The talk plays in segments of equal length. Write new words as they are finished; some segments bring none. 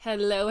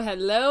Hello,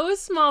 hello,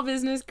 small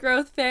business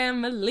growth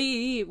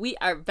family. We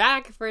are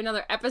back for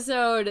another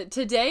episode.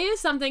 Today is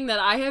something that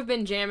I have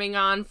been jamming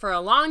on for a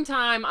long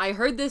time. I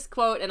heard this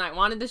quote and I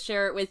wanted to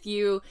share it with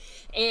you,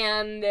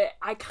 and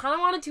I kind of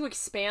wanted to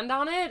expand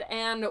on it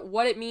and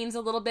what it means a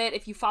little bit.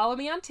 If you follow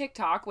me on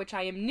TikTok, which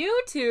I am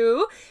new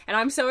to, and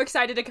I'm so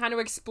excited to kind of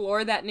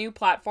explore that new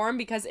platform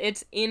because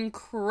it's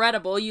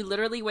incredible. You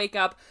literally wake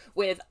up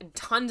with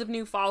tons of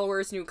new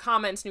followers, new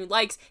comments, new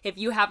likes. If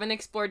you haven't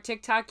explored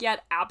TikTok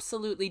yet,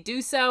 absolutely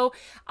do so.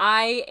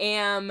 I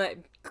am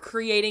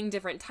creating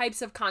different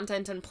types of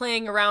content and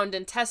playing around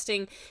and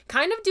testing,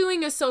 kind of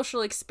doing a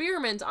social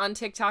experiment on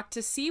TikTok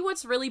to see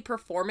what's really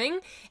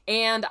performing,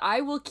 and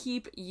I will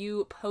keep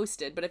you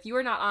posted. But if you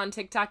are not on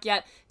TikTok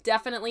yet,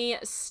 definitely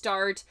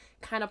start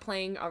kind of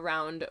playing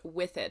around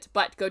with it.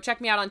 But go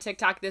check me out on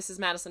TikTok. This is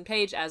Madison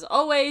Paige, as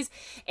always,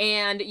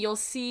 and you'll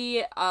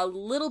see a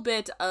little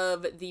bit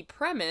of the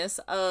premise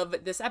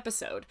of this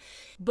episode.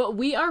 But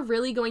we are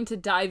really going to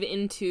dive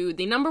into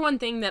the number one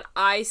thing that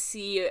I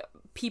see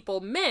people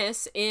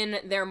miss in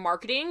their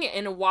marketing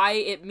and why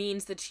it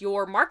means that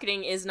your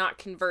marketing is not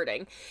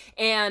converting.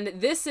 And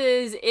this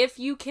is, if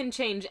you can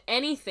change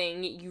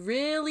anything, you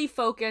really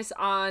focus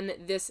on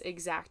this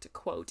exact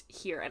quote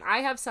here. And I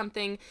have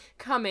something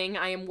coming.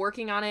 I am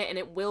working on it and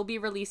it will be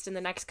released in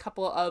the next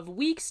couple of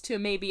weeks to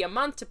maybe a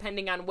month,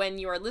 depending on when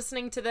you are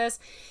listening to this.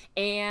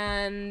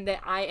 And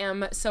I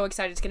am so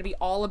excited. It's going to be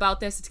all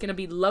about this. It's going to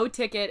be low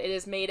ticket. It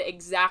is made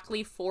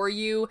exactly for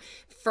you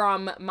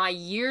from my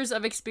years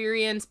of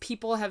experience.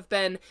 People have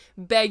been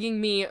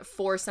begging me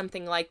for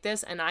something like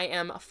this, and I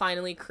am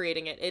finally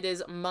creating it. It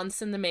is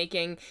months in the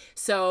making,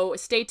 so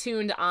stay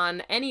tuned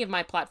on any of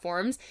my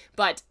platforms,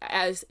 but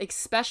as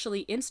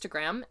especially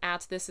Instagram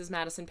at This Is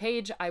Madison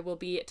Paige, I will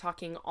be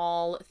talking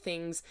all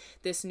things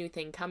this new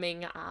thing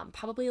coming,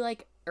 probably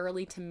like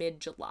early to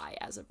mid-July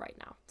as of right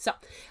now. So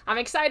I'm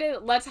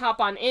excited. Let's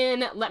hop on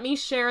in. Let me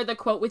share the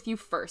quote with you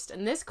first.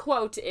 And this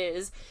quote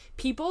is,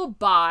 people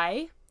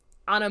buy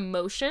on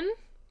emotion,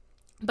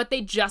 but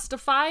they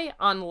justify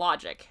on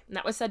logic. And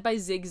that was said by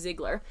Zig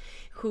Ziglar,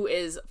 who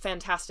is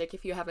fantastic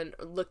if you haven't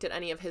looked at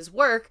any of his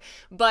work.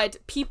 But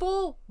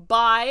people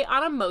buy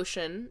on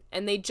emotion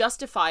and they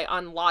justify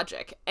on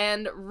logic.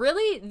 And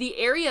really the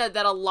area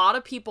that a lot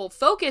of people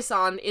focus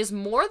on is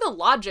more the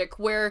logic,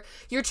 where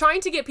you're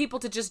trying to get people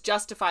to just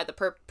justify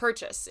the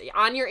purchase.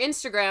 On your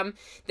Instagram,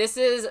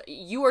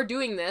 you are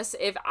doing this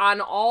if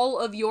on all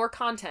of your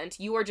content,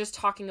 you are just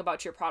talking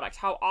about your product,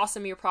 how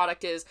awesome your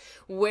product is,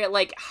 where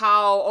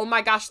how, oh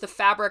my gosh, the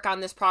fabric on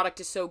this product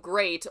is so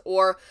great,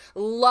 or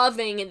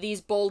loving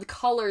these bold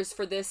colors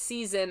for this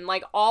season.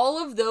 Like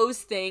all of those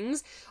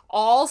things,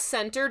 all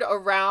centered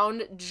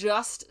around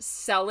just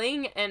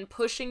selling and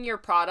pushing your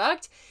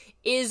product,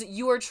 is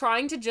you are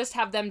trying to just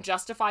have them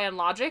justify on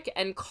logic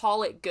and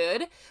call it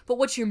good. But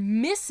what you're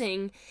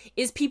missing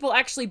is people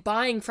actually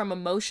buying from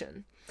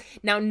emotion.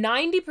 Now,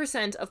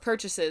 90% of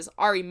purchases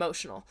are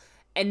emotional,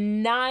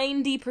 and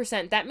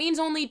 90%, that means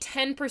only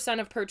 10%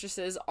 of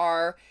purchases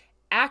are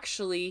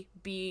actually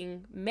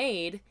being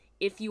made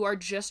if you are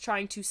just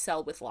trying to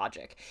sell with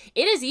logic.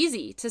 It is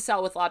easy to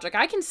sell with logic.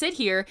 I can sit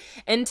here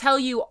and tell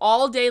you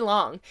all day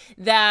long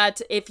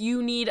that if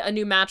you need a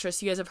new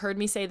mattress, you guys have heard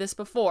me say this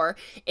before,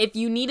 if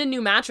you need a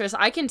new mattress,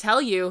 I can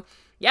tell you,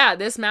 yeah,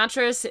 this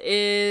mattress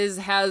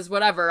has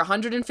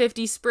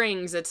 150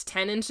 springs, it's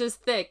 10 inches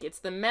thick, it's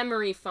the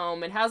memory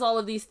foam, it has all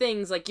of these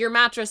things, like your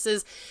mattress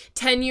is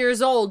 10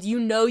 years old, you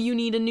know you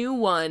need a new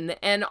one,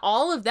 and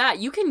all of that.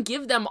 You can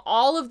give them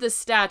all of the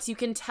stats, you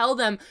can tell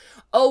them,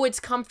 oh, it's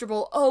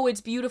comfortable, oh,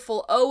 it's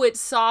beautiful, oh, it's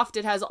soft,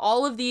 it has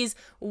all of these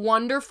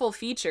wonderful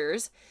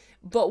features.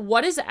 But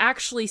what is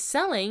actually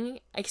selling,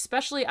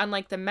 especially on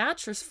like the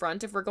mattress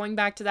front, if we're going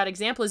back to that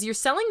example, is you're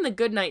selling the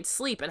good night's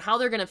sleep and how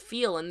they're going to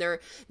feel and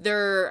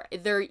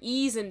their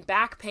ease and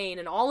back pain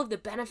and all of the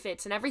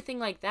benefits and everything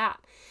like that.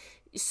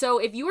 So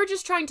if you were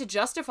just trying to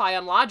justify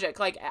on logic,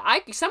 like I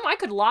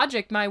could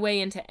logic my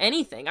way into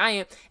anything.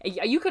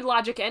 You could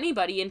logic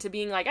anybody into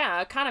being like,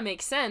 it kind of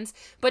makes sense.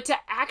 But to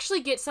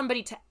actually get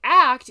somebody to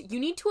act, you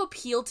need to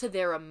appeal to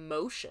their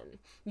emotion.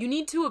 You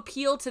need to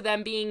appeal to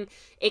them being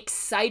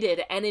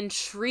excited and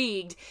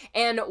intrigued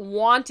and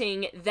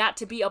wanting that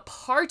to be a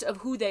part of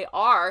who they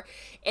are,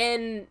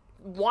 and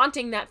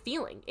wanting that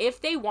feeling.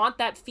 If they want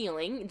that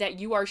feeling that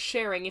you are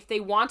sharing, if they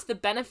want the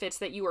benefits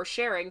that you are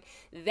sharing,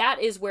 that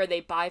is where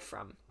they buy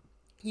from.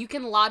 You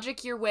can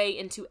logic your way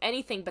into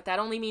anything, but that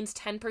only means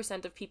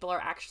 10% of people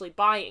are actually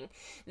buying.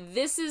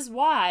 This is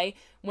why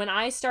when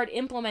I start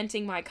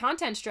implementing my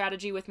content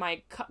strategy with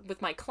my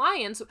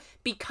clients,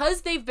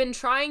 because they've been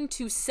trying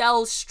to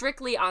sell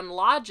strictly on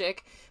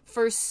logic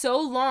for so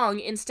long,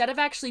 instead of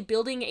actually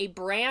building a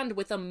brand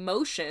with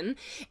emotion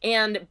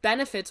and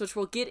benefits, which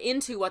we'll get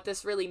into what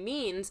this really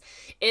means,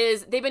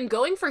 is they've been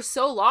going for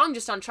so long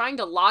just on trying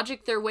to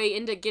logic their way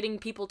into getting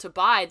people to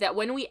buy, that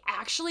when we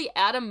actually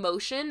add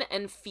emotion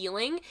and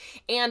feeling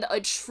and a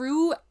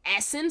true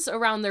essence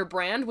around their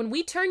brand. When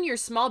we turn your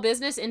small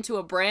business into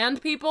a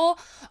brand, people,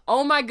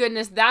 oh my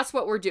goodness, that's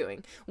what we're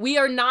doing. We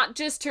are not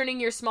just turning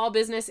your small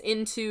business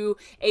into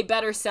a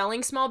better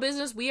selling small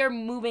business. We are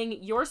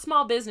moving your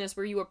small business,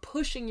 where you are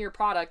pushing your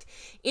product,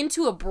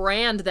 into a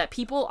brand that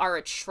people are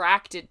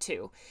attracted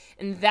to.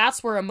 And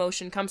that's where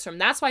emotion comes from.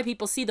 That's why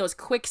people see those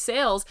quick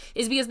sales,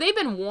 is because they've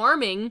been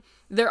warming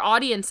their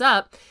audience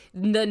up.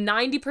 The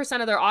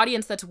 90% of their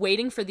audience that's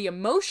waiting for the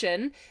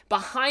emotion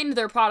behind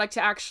their product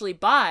to actually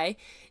buy,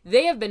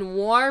 they have been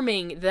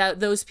warming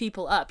those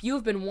people up. You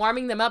have been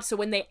warming them up, so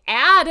when they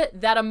add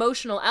that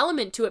emotional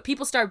element to it,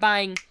 people start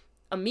buying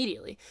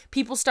immediately.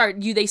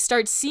 They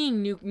start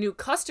seeing new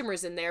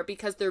customers in there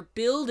because they're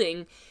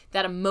building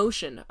that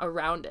emotion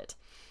around it.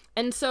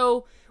 And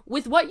so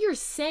with what you're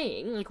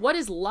saying, like, what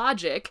is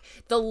logic?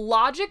 The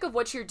logic of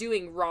what you're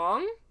doing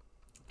wrong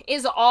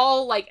is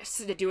all like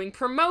doing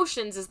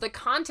promotions, is the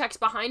context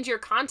behind your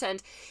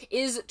content,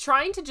 is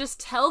trying to just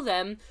tell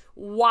them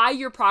why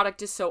your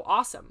product is so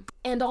awesome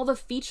and all the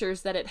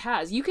features that it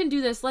has. You can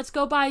do this. Let's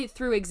go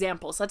through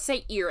examples. Let's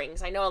say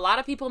earrings. I know a lot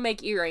of people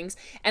make earrings,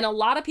 and a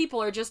lot of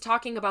people are just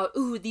talking about,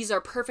 ooh, these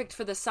are perfect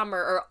for the summer,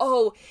 or,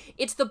 oh,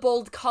 it's the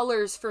bold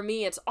colors for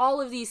me. It's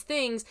all of these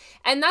things.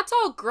 And that's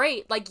all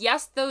great. Like,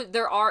 yes,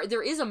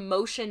 there is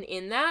emotion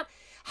in that.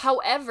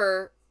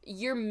 However,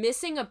 you're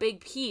missing a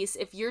big piece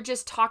if you're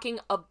just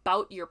talking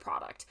about your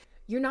product.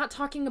 You're not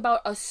talking about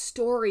a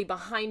story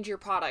behind your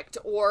product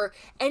or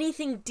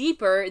anything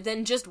deeper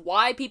than just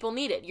why people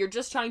need it. You're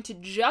just trying to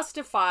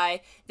justify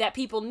that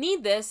people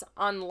need this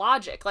on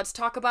logic. Let's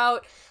talk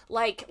about,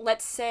 like,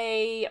 let's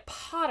say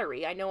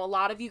pottery. I know a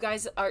lot of you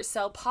guys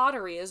sell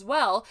pottery as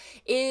well.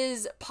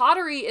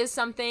 Pottery is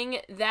something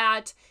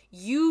that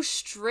you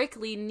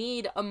strictly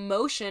need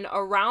emotion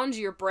around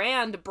your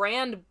brand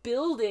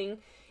building,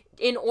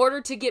 in order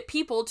to get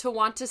people to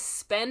want to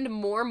spend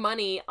more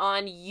money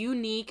on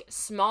unique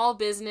small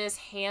business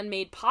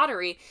handmade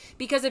pottery.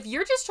 Because if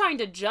you're just trying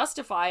to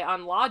justify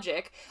on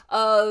logic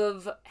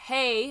of,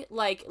 hey,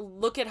 like,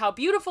 look at how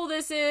beautiful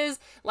this is,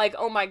 like,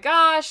 oh my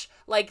gosh,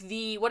 like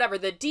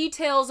the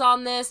details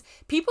on this,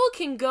 people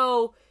can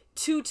go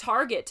to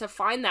Target to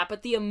find that.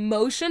 But the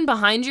emotion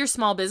behind your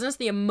small business,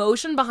 the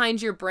emotion behind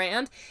your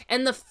brand,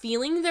 and the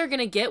feeling they're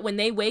gonna get when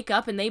they wake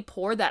up and they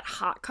pour that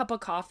hot cup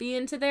of coffee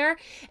into there,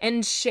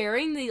 and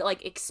sharing the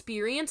like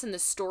experience and the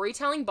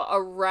storytelling but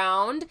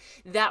around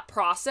that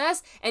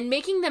process, and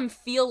making them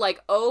feel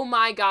like, oh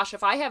my gosh,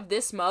 if I have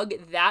this mug,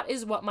 that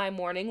is what my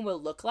morning will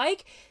look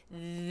like.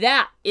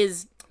 That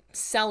is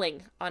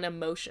selling on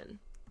emotion.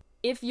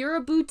 If you're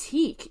a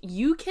boutique,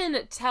 you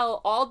can tell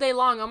all day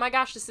long, oh my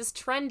gosh, this is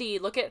trendy.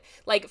 Look at,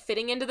 like,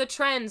 fitting into the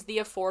trends, the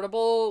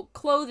affordable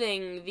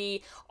clothing,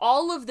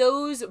 all of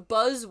those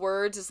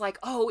buzzwords is like,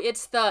 oh,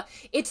 it's the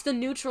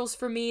neutrals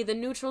for me. The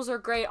neutrals are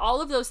great.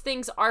 All of those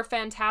things are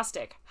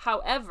fantastic.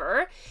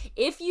 However,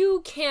 if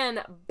you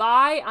can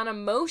buy on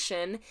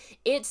emotion,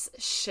 it's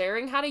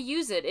sharing how to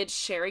use it. It's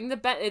sharing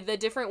the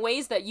different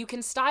ways that you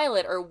can style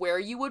it or where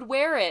you would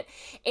wear it.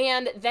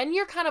 And then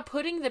you're kind of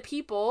putting the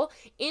people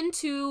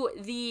into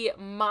the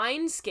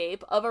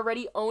mindscape of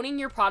already owning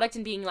your product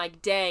and being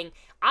like, dang,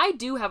 I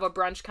do have a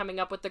brunch coming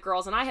up with the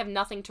girls and I have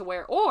nothing to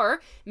wear.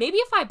 Or maybe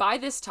if I buy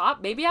this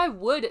top, maybe I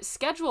would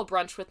schedule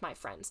brunch with my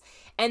friends.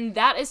 And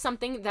that is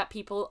something that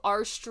people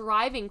are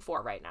striving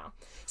for right now.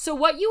 So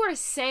what you are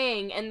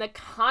saying and the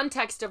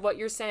context of what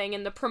you're saying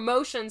and the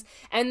promotions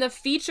and the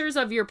features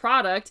of your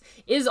product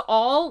is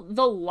all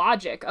the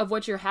logic of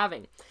what you're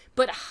having.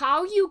 But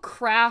how you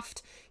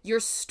craft your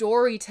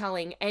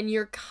storytelling and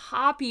your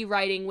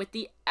copywriting with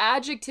the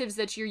adjectives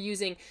that you're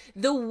using,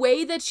 the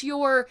way that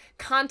your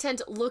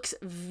content looks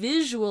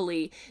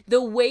visually,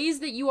 the ways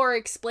that you are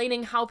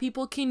explaining how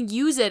people can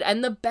use it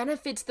and the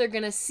benefits they're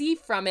going to see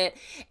from it,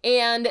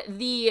 and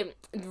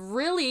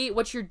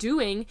what you're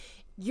doing,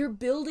 you're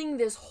building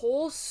this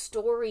whole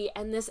story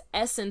and this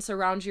essence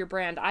around your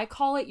brand. I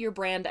call it your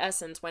brand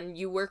essence. When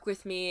you work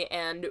with me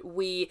and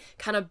we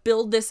kind of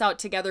build this out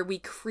together, we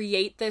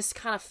create this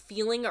kind of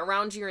feeling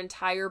around your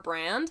entire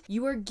brand.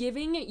 You are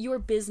giving your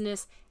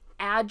business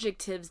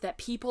adjectives that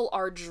people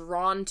are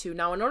drawn to.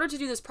 Now, in order to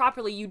do this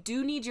properly, you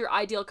do need your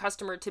ideal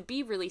customer to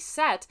be really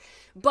set,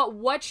 but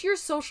what your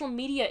social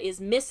media is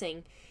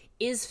missing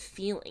is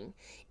feeling,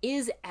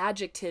 is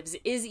adjectives,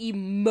 is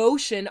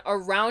emotion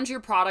around your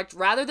product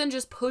rather than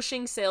just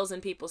pushing sales in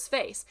people's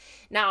face.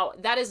 Now,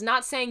 that is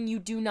not saying you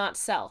do not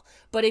sell,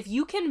 but if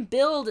you can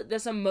build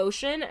this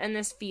emotion and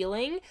this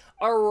feeling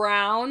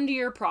around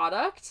your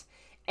product,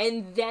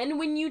 and then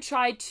when you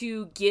try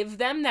to give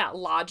them that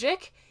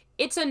logic,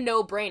 it's a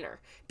no-brainer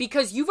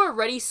because you've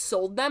already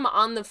sold them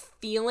on the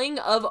feeling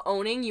of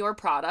owning your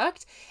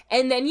product,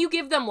 and then you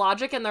give them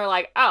logic and they're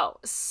like, oh,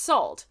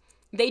 sold.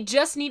 They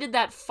just needed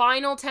that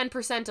final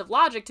 10% of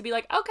logic to be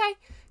like, okay,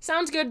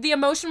 sounds good. The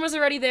emotion was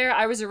already there.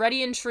 I was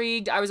already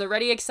intrigued. I was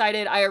already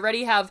excited. I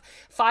already have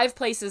 5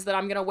 places that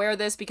I'm going to wear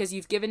this because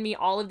you've given me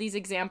all of these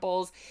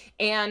examples,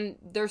 and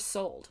they're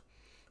sold.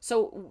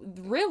 So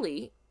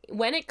really,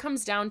 when it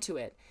comes down to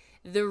it,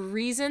 the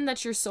reason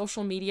that your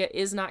social media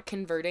is not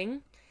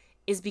converting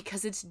is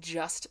because it's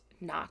just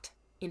not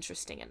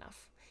interesting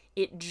enough.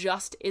 It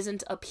just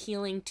isn't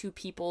appealing to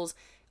people's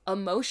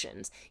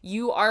emotions.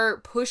 You are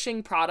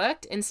pushing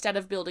product instead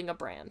of building a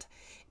brand.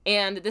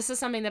 And this is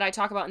something that I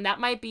talk about, and that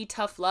might be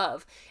tough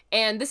love.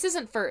 And this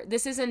isn't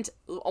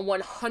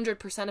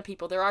 100% of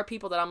people. There are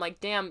people that I'm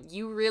like, damn,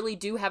 you really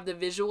do have the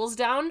visuals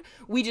down.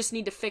 We just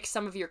need to fix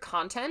some of your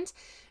content.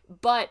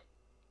 But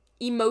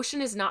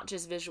emotion is not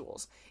just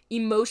visuals.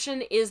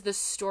 Emotion is the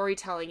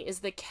storytelling, is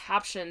the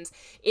captions,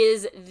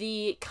 is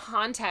the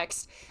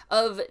context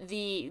of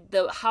the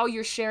how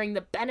you're sharing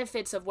the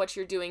benefits of what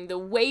you're doing, the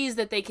ways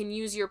that they can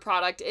use your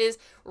product, is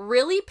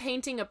really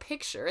painting a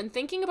picture and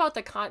thinking about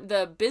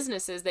the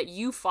businesses that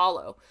you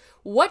follow.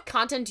 What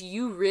content do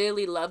you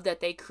really love that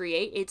they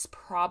create? It's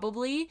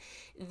probably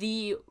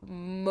the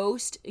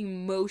most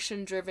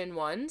emotion-driven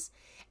ones.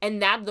 And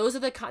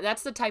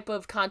that's the type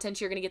of content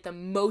you're going to get the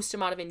most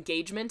amount of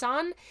engagement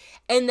on.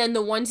 And then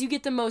the ones you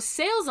get the most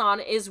sales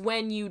on is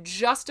when you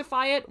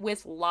justify it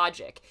with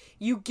logic.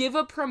 You give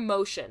a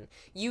promotion.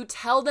 You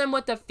tell them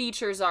what the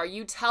features are.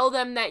 You tell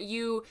them that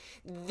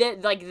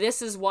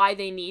this is why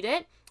they need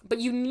it. But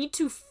you need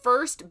to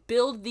first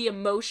build the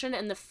emotion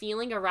and the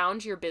feeling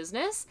around your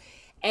business,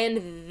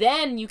 and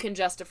then you can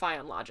justify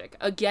on logic.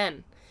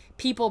 Again,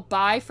 people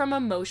buy from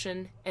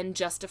emotion and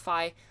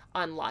justify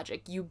on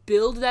logic. You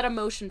build that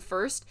emotion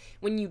first.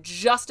 When you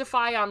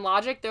justify on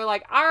logic, they're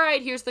like, all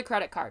right, here's the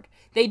credit card.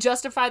 They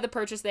justify the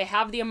purchase. They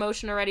have the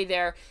emotion already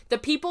there. The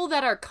people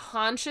that are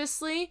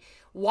consciously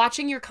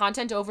watching your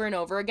content over and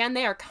over again,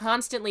 they are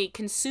constantly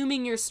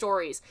consuming your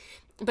stories,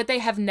 but they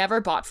have never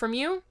bought from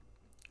you.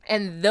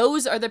 And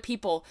those are the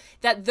people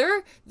that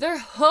they're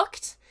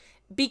hooked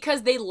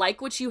because they like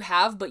what you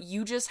have, but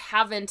you just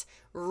haven't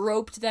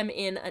roped them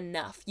in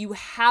enough. You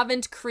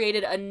haven't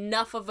created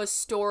enough of a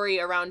story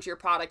around your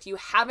product. You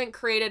haven't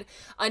created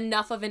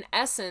enough of an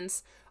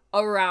essence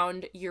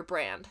around your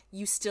brand.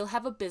 You still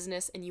have a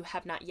business and you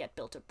have not yet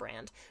built a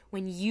brand.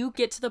 When you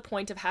get to the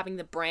point of having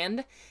the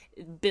brand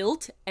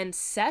built and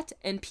set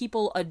and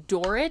people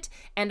adore it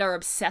and are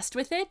obsessed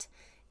with it,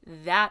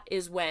 that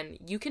is when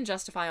you can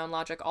justify on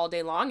logic all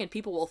day long and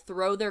people will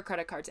throw their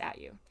credit cards at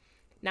you.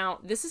 Now,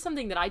 this is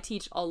something that I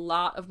teach a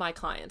lot of my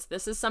clients.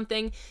 This is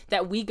something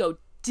that we go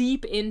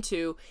deep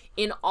into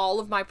in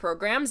all of my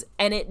programs,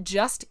 and it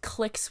just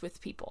clicks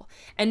with people.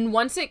 And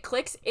once it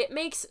clicks, it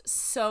makes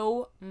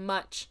so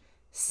much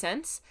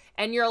sense.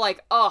 And you're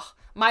like, oh,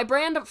 my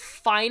brand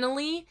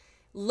finally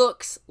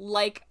looks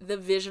like the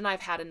vision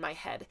I've had in my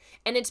head.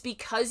 And it's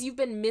because you've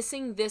been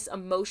missing this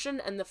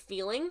emotion and the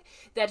feeling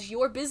that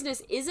your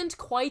business isn't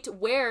quite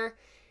where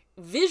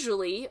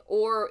visually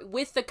or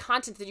with the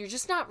content, that you're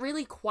just not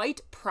really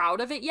quite proud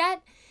of it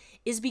yet,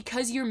 is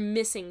because you're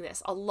missing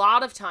this. A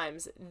lot of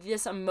times,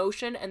 this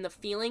emotion and the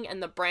feeling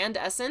and the brand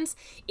essence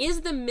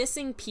is the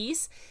missing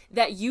piece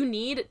that you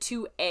need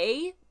to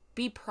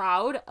be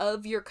proud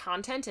of your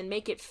content and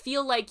make it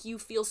feel like you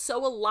feel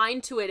so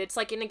aligned to it. It's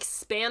like an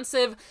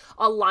expansive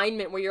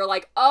alignment where you're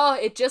like, oh,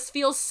 it just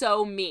feels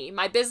so me.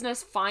 My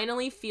business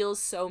finally feels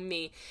so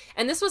me.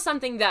 And this was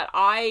something that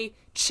I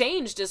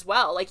changed as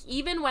well. Like,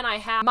 even when I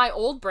had my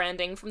old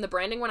branding, from the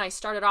branding when I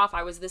started off,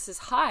 this is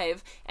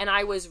Hive, and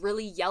I was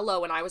really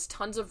yellow and I was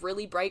tons of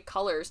really bright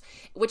colors,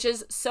 which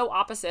is so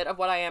opposite of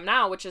what I am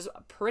now, which is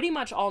pretty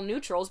much all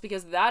neutrals,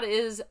 because that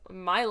is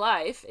my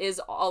life,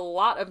 is a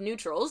lot of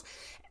neutrals.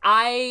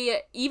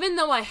 Even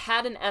though I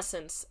had an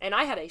essence, and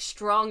I had a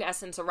strong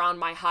essence around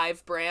my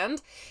Hive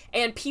brand,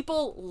 and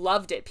people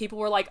loved it. People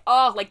were like,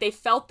 oh, like they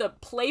felt the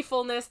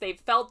playfulness, they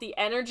felt the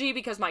energy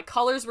because my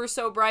colors were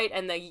so bright,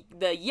 and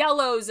the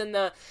yellows and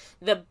the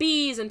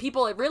bees, and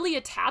people really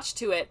attached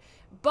to it.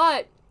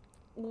 But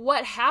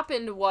what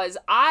happened was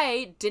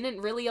I didn't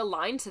really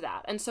align to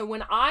that. And so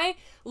when I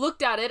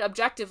looked at it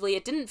objectively,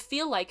 it didn't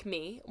feel like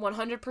me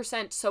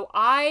 100%. So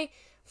I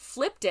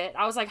flipped it.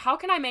 I was like, how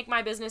can I make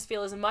my business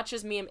feel as much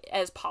as me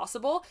as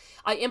possible?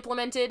 I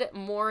implemented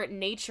more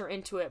nature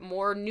into it,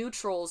 more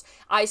neutrals.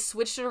 I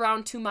switched it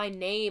around to my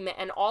name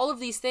and all of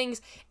these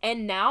things.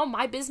 And now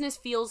my business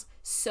feels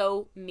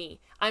so me.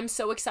 I'm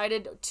so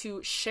excited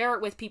to share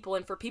it with people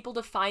and for people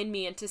to find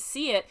me and to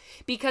see it,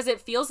 because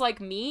it feels like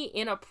me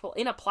in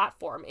a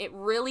platform. It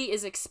really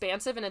is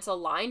expansive and it's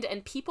aligned,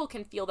 and people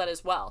can feel that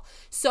as well.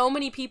 So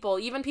many people,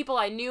 even people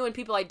I knew and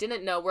people I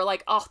didn't know, were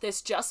like, oh,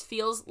 this just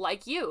feels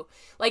like you.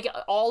 Like,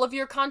 all of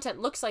your content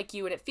looks like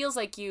you and it feels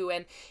like you,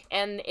 and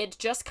it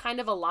just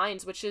kind of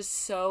aligns, which is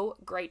so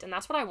great. And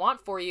that's what I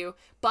want for you.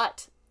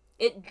 But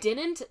it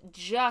didn't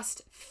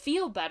just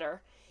feel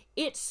better,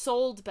 it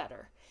sold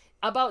better.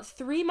 About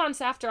 3 months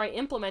after I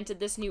implemented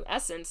this new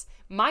essence,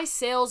 my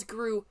sales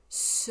grew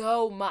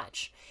so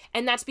much.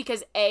 And that's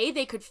because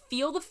they could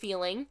feel the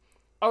feeling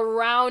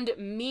around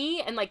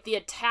me and like the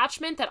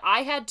attachment that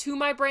I had to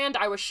my brand.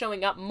 I was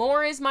showing up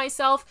more as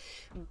myself,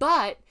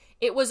 but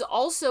it was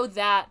also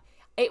that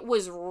It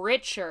was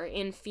richer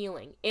in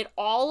feeling. It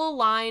all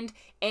aligned,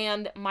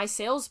 and my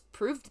sales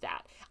proved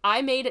that.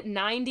 I made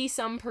 90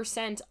 some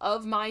 %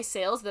 of my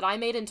sales that I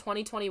made in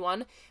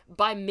 2021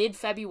 by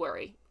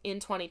mid-February in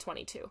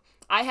 2022.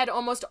 I had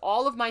almost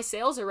all of my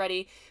sales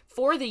already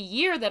for the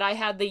year that I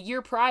had the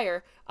year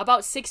prior,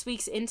 about 6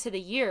 weeks into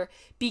the year,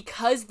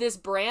 because this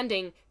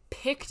branding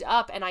picked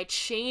up and I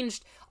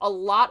changed a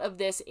lot of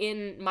this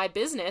in my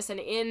business and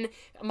in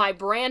my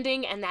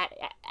branding, and that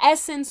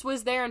essence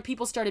was there and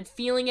people started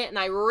feeling it, and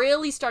I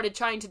really started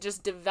trying to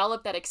just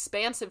develop that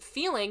expansive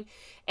feeling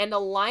and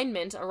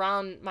alignment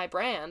around my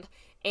brand.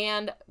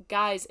 And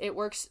guys, it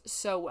works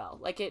so well.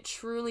 Like, it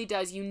truly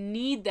does. You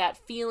need that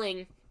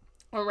feeling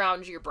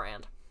around your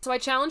brand. So I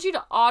challenge you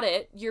to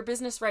audit your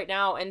business right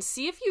now and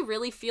see if you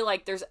really feel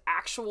like there's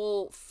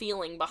actual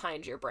feeling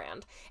behind your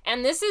brand.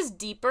 And this is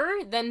deeper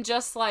than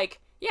just like,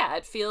 yeah,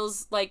 it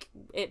feels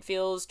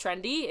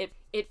trendy,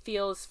 it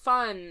feels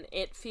fun,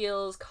 it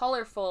feels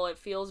colorful, it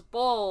feels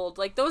bold.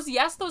 Like, those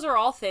are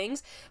all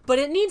things, but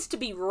it needs to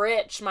be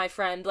rich, my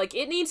friend. Like,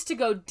 it needs to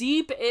go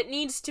deep. It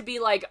needs to be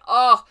like,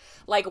 oh,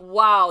 like,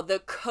 wow, the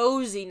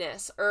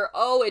coziness, or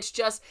oh, it's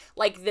just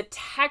like the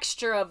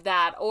texture of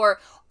that, or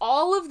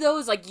all of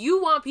those. Like,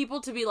 you want people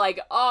to be like,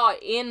 oh,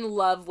 in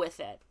love with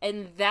it.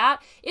 And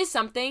that is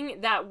something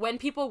that when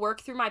people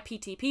work through my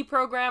PTP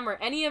program or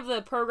any of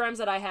the programs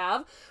that I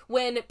have,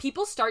 when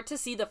people start to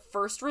see the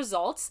first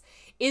results,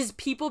 is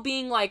people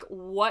being like,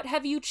 what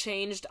have you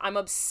changed? I'm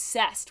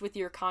obsessed with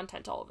your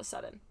content all of a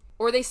sudden.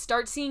 Or they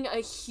start seeing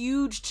a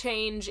huge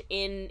change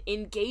in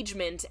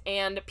engagement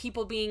and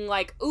people being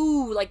like,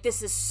 ooh, like,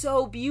 this is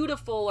so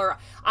beautiful, or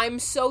I'm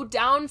so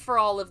down for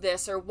all of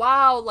this, or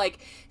wow, like,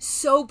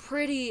 so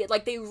pretty.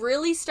 Like, they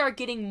really start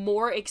getting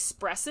more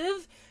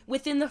expressive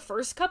within the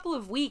first couple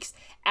of weeks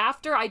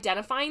after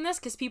identifying this,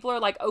 because people are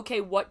like,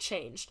 okay, what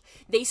changed?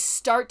 They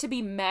start to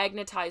be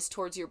magnetized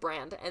towards your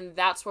brand, and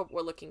that's what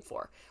we're looking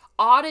for.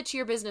 Audit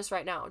your business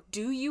right now.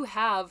 Do you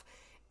have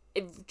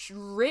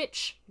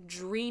rich,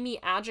 dreamy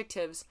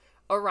adjectives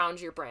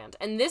around your brand?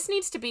 And this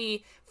needs to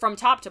be from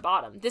top to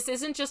bottom. This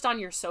isn't just on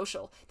your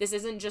social. This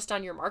isn't just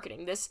on your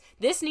marketing. This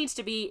needs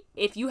to be,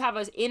 if you have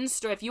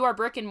if you are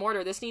brick and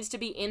mortar, this needs to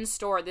be in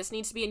store. This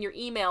needs to be in your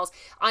emails,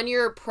 on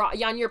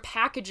your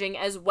packaging,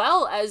 as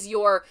well as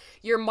your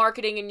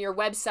marketing and your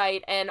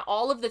website and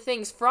all of the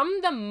things. From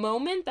the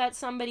moment that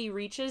somebody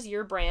reaches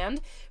your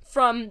brand,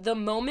 from the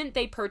moment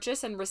they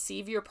purchase and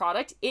receive your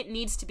product, it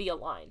needs to be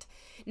aligned.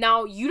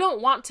 Now, you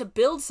don't want to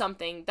build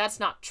something that's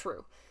not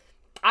true.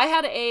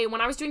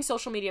 When I was doing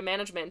social media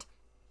management,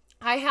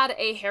 I had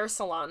a hair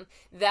salon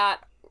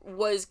that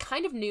was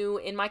kind of new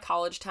in my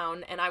college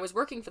town, and I was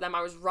working for them.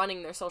 I was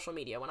running their social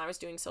media when I was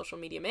doing social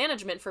media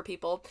management for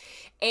people,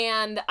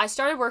 and I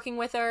started working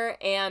with her,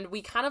 and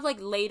we kind of like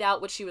laid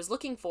out what she was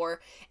looking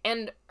for,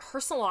 and her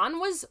salon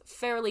was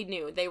fairly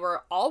new. They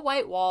were all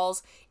white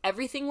walls.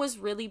 Everything was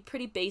really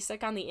pretty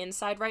basic on the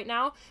inside right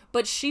now,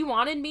 but she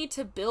wanted me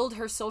to build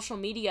her social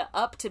media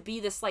up to be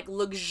this like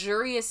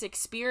luxurious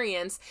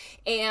experience,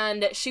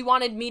 and she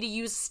wanted me to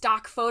use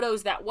stock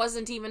photos that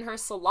wasn't even her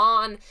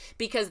salon,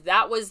 because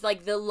that was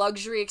like the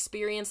luxury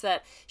experience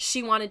that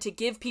she wanted to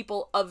give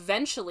people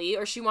eventually,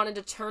 or she wanted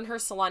to turn her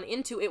salon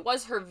into. It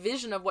was her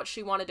vision of what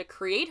she wanted to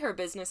create her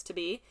business to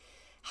be.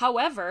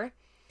 However,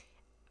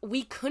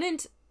 we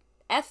couldn't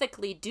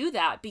ethically do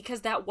that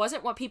because that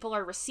wasn't what people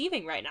are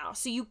receiving right now.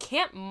 So you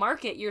can't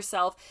market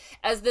yourself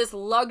as this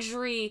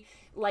luxury,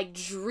 like,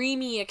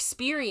 dreamy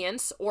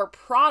experience or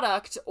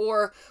product,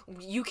 or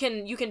you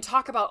can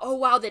talk about, oh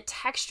wow, the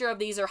texture of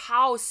these, or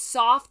how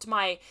soft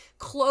my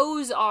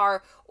clothes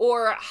are,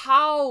 or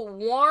how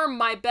warm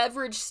my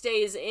beverage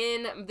stays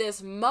in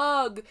this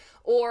mug,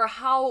 or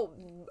how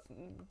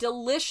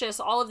delicious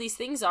all of these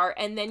things are,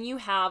 and then you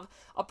have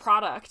a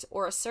product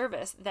or a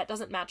service that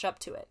doesn't match up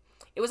to it.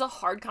 It was a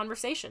hard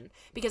conversation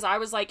because I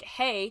was like,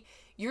 hey,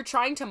 you're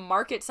trying to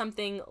market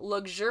something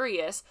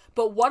luxurious,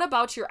 but what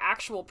about your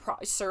actual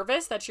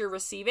service that you're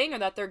receiving or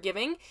that they're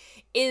giving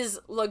is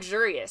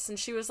luxurious? And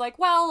she was like,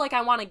 well, like,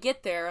 I want to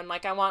get there, and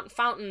like, I want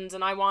fountains,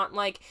 and I want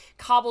like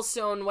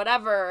cobblestone,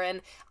 whatever.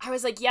 And I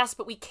was like, yes,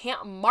 but we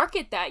can't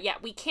market that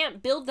yet. We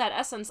can't build that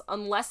essence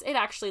unless it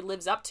actually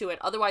lives up to it.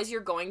 Otherwise,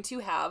 you're going to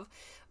have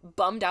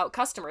bummed out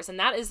customers. And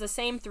that is the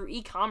same through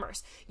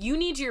e-commerce. You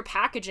need your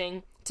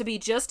packaging to be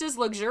just as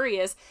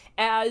luxurious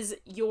as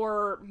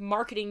your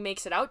marketing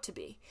makes it out to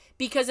be.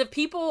 Because if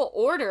people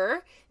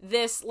order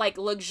this like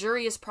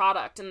luxurious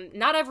product, and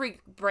not every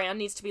brand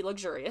needs to be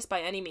luxurious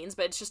by any means,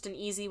 but it's just an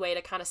easy way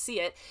to kind of see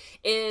it,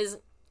 is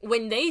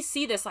when they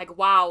see this like,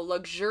 wow,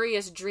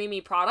 luxurious,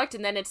 dreamy product,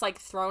 and then it's like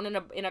thrown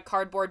in a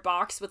cardboard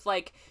box with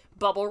like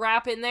bubble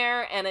wrap in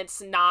there, and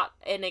it's not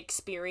an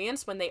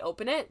experience when they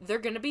open it, they're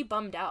gonna be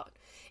bummed out.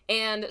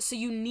 And so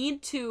you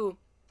need to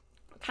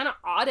kind of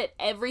audit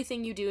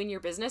everything you do in your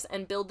business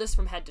and build this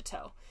from head to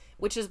toe,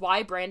 which is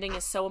why branding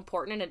is so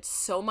important, and it's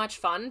so much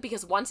fun,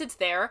 because once it's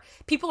there,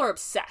 people are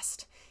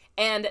obsessed.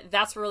 And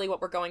that's really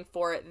what we're going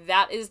for.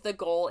 That is the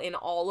goal in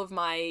all of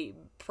my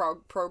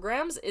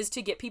programs, is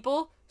to get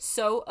people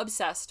so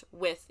obsessed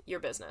with your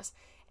business.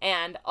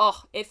 And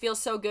oh, it feels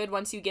so good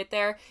once you get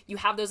there. You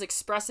have those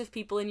expressive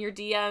people in your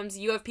DMs.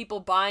 You have people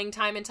buying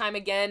time and time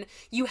again.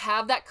 You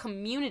have that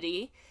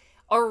community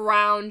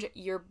around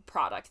your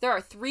product. There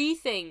are 3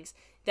 things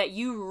that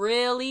you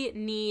really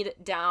need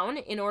down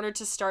in order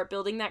to start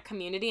building that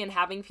community and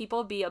having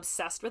people be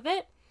obsessed with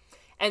it.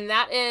 And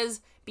that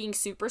is being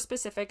super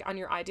specific on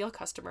your ideal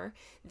customer.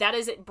 That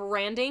is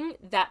branding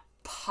that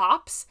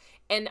pops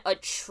and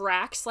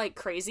attracts like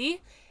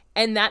crazy.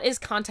 And that is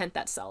content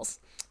that sells.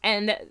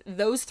 And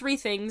those 3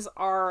 things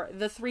are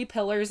the 3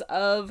 pillars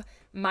of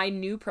my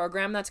new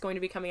program that's going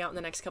to be coming out in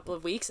the next couple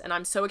of weeks. And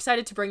I'm so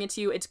excited to bring it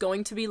to you. It's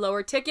going to be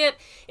lower ticket.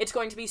 It's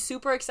going to be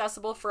super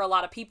accessible for a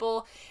lot of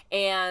people.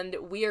 And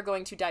we are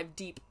going to dive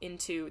deep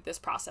into this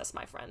process,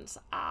 my friends.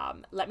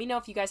 Let me know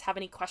if you guys have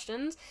any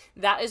questions.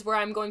 That is where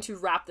I'm going to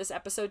wrap this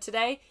episode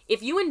today.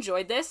 If you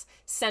enjoyed this,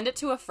 send it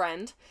to a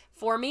friend.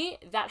 For me,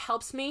 that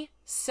helps me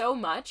so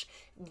much.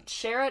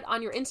 Share it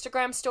on your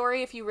Instagram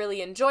story if you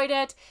really enjoyed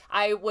it.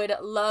 I would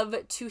love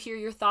to hear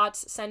your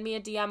thoughts. Send me a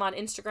DM on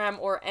Instagram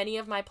or any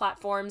of my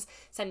platforms.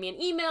 Send me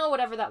an email,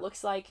 whatever that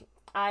looks like.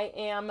 I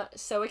am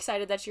so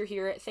excited that you're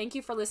here. Thank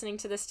you for listening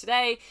to this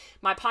today.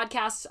 My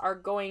podcasts are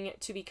going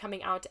to be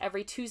coming out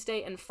every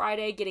Tuesday and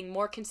Friday, getting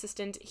more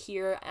consistent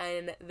here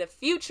in the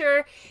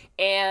future.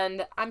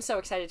 And I'm so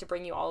excited to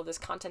bring you all of this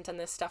content and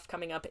this stuff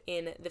coming up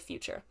in the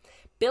future.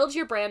 Build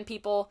your brand,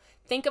 people.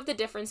 Think of the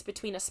difference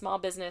between a small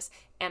business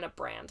and a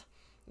brand.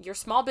 Your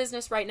small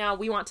business right now,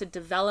 we want to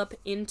develop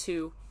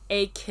into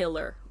a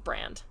killer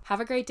brand. Have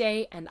a great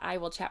day, and I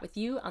will chat with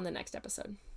you on the next episode.